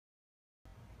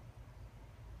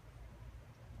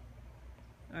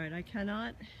Alright, I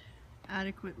cannot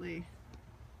adequately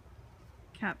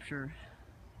capture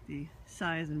the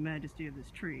size and majesty of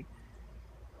this tree.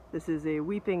 This is a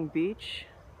weeping beech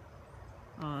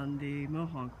on the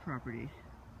Mohonk property.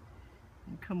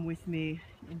 And come with me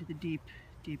into the deep,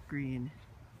 deep green.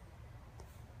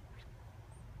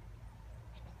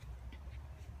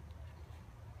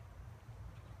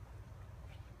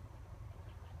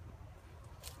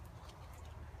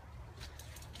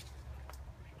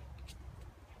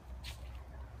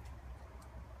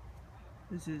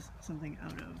 This is something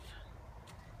out of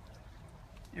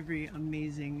every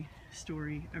amazing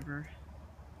story ever.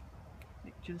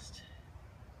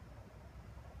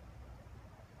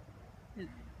 It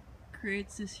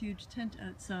creates this huge tent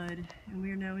outside, and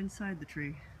we are now inside the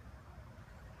tree.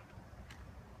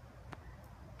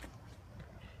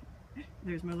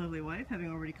 There's my lovely wife, having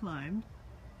already climbed.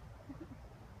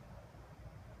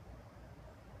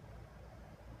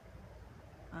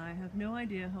 I have no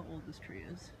idea how old this tree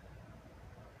is.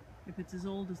 If it's as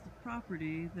old as the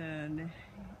property, then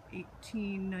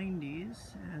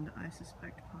 1890s, and I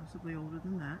suspect possibly older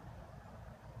than that.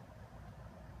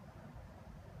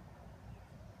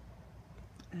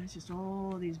 And it's just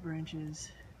all these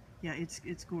branches. Yeah,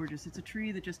 it's gorgeous. It's a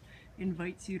tree that just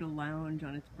invites you to lounge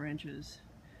on its branches.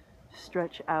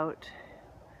 Stretch out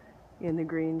in the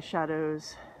green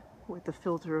shadows with the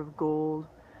filter of gold.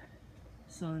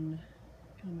 Sun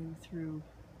coming through.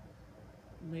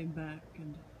 Lay back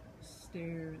and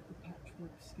stare at the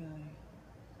patchwork sky.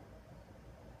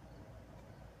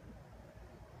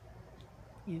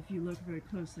 If you look very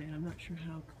closely, and I'm not sure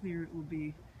how clear it will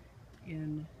be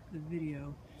in the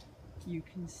video, you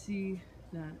can see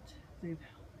that they've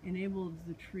enabled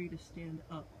the tree to stand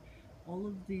up. All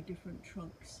of the different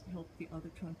trunks help the other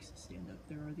trunks stand up.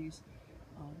 There are these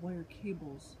wire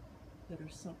cables that are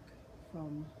sunk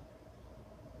from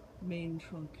main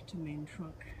trunk to main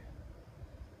trunk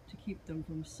to keep them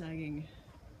from sagging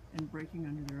and breaking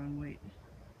under their own weight.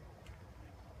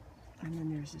 And then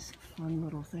there's this fun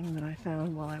little thing that I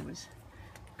found while I was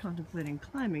contemplating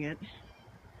climbing it.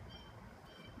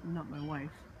 Not my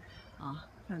wife.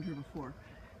 Found her before.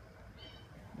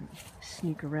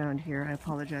 Sneak around here. I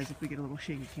apologize if we get a little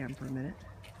shaky cam for a minute.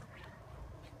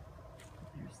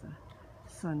 There's the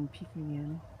sun peeking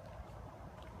in.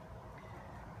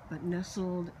 But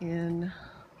nestled in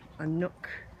a nook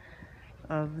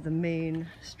of the main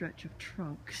stretch of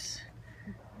trunks.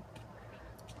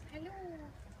 Hello.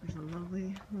 There's a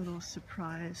lovely little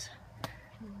surprise.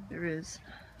 There is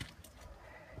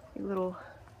a little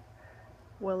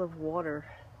well of water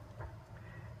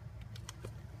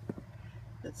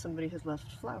that somebody has left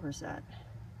flowers at.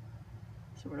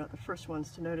 So we're not the first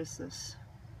ones to notice this.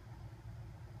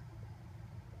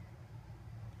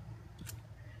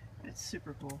 It's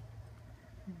super cool.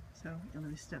 So let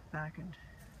me step back and...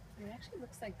 It actually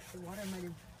looks like the water might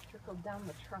have trickled down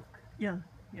the trunk. Yeah,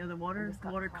 the water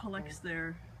collects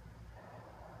there.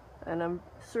 And I'm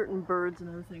certain birds and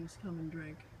other things come and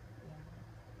drink.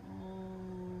 Yeah.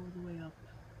 All the way up.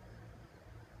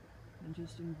 And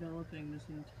just enveloping this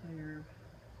entire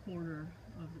corner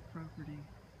of the property.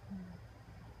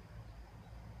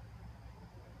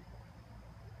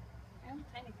 I'm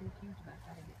kind of confused about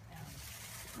how to get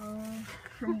down.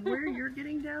 From where you're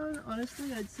getting down,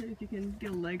 honestly, I'd say if you can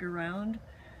get a leg around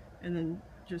and then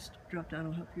just drop down,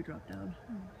 I'll help you drop down.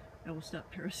 And we'll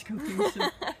stop periscoping so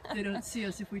they don't see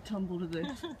us if we tumble to the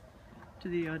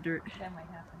dirt. That might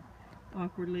happen.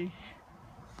 Awkwardly.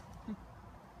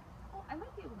 Oh, I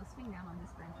might be able to swing down on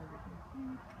this branch over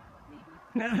here.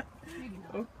 Maybe. Maybe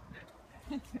not. Oh.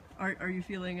 Are you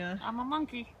feeling I'm a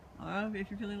monkey. If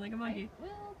you're feeling like a monkey.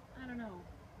 Well, I don't know.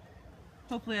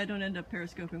 Hopefully I don't end up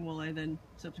periscoping while I then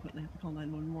subsequently have to call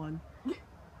 911.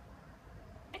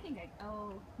 I think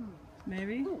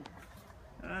Maybe?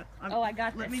 I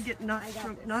got this. Let me get not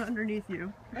underneath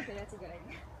you. Okay, that's a good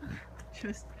idea.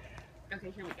 Just...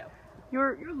 Okay, here we go.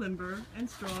 You're limber and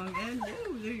strong and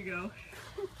woo, there you go.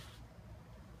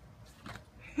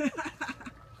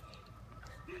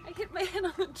 I hit my head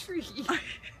on the tree.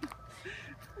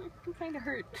 I'm kind of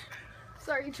hurt.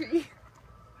 Sorry, tree.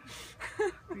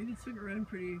 You did swing around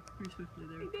pretty swiftly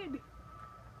there. I did.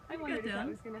 I wondered if that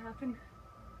was going to happen.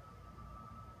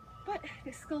 But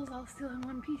the skull's all still in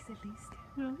one piece at least.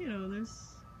 Well, you know,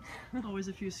 there's always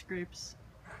a few scrapes.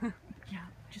 Yeah,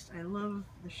 I love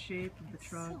the shape of the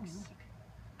trunks. So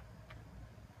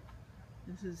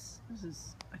This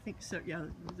is, I think so, yeah,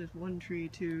 there's 1 tree,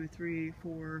 2, 3,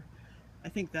 4. I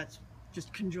think that's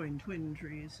just conjoined twin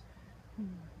trees.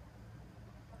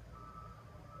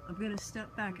 I'm gonna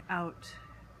step back out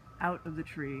of the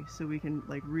tree so we can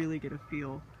like really get a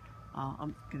feel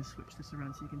I'm gonna switch this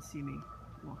around so you can see me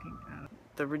walking out.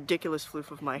 The ridiculous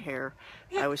floof of my hair.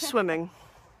 I was swimming,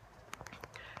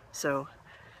 so,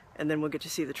 and then we'll get to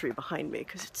see the tree behind me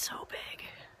because it's so big.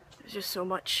 There's just so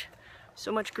much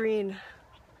green.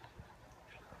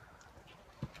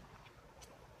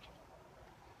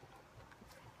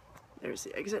 There's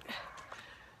the exit.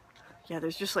 Yeah,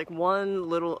 there's just like one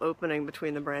little opening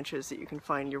between the branches that you can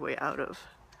find your way out of.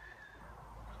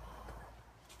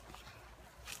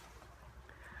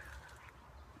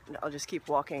 And I'll just keep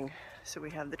walking so we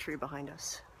have the tree behind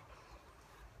us.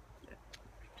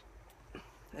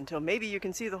 Until maybe you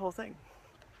can see the whole thing.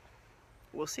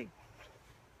 We'll see.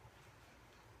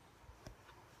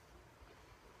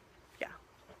 Yeah.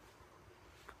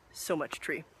 So much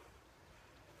tree.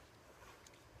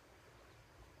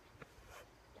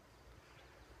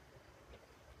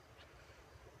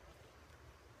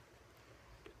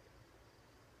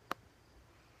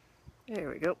 There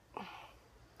we go.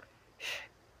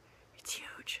 It's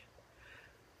huge.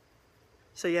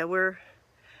 So yeah, we're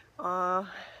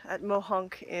at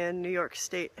Mohonk in New York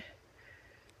State.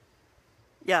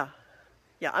 Yeah,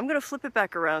 I'm gonna flip it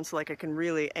back around so like I can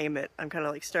really aim it. I'm kind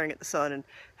of like staring at the sun and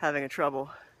having a trouble.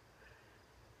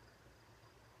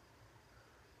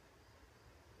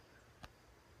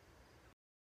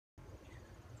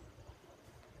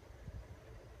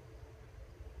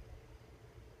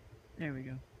 There we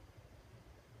go.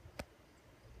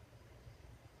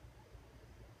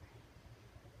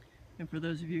 And for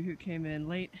those of you who came in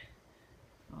late,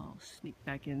 I'll sneak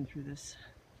back in through this.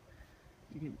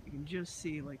 You can just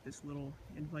see like this little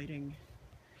inviting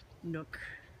nook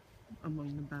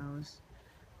among the boughs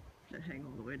that hang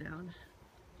all the way down.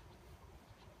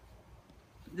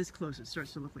 This close it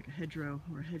starts to look like a hedgerow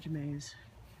or a hedge maze.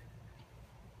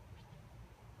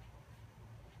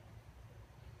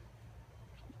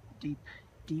 Deep,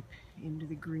 deep into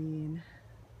the green,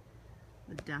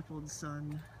 the dappled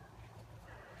sun,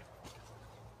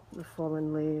 the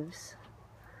fallen leaves.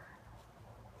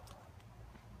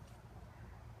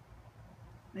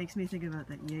 Makes me think about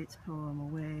that Yeats poem,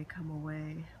 "Away, come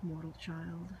away, mortal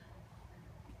child."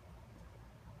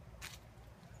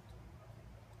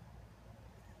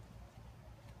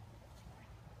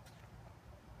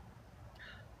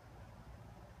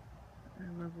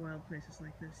 I love wild places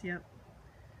like this. Yep.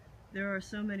 There are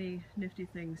so many nifty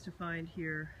things to find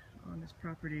here on this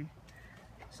property.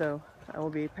 So I will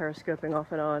be periscoping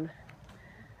off and on.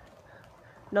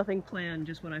 Nothing planned,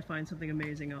 just when I find something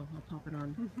amazing, I'll pop it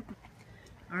on.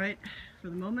 All right, for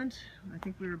the moment, I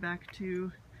think we were back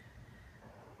to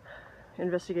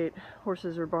investigate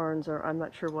horses or barns or I'm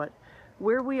not sure what.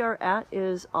 Where we are at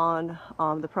is on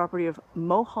the property of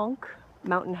Mohonk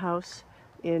Mountain House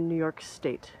in New York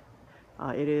State.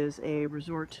 It is a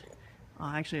resort,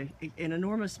 actually an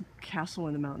enormous castle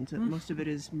in the mountains. Most of it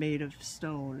is made of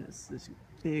stone. It's this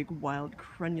big, wild,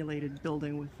 crenulated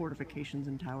building with fortifications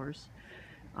and towers.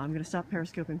 I'm going to stop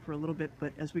periscoping for a little bit,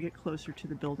 but as we get closer to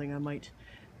the building, I might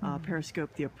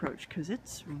periscope the approach, because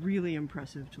it's really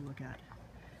impressive to look at.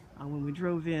 When we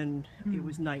drove in, it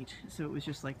was night, so it was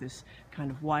just like this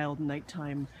kind of wild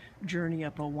nighttime journey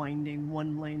up a winding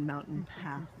one-lane mountain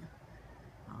path.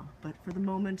 But for the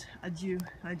moment, adieu,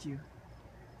 adieu.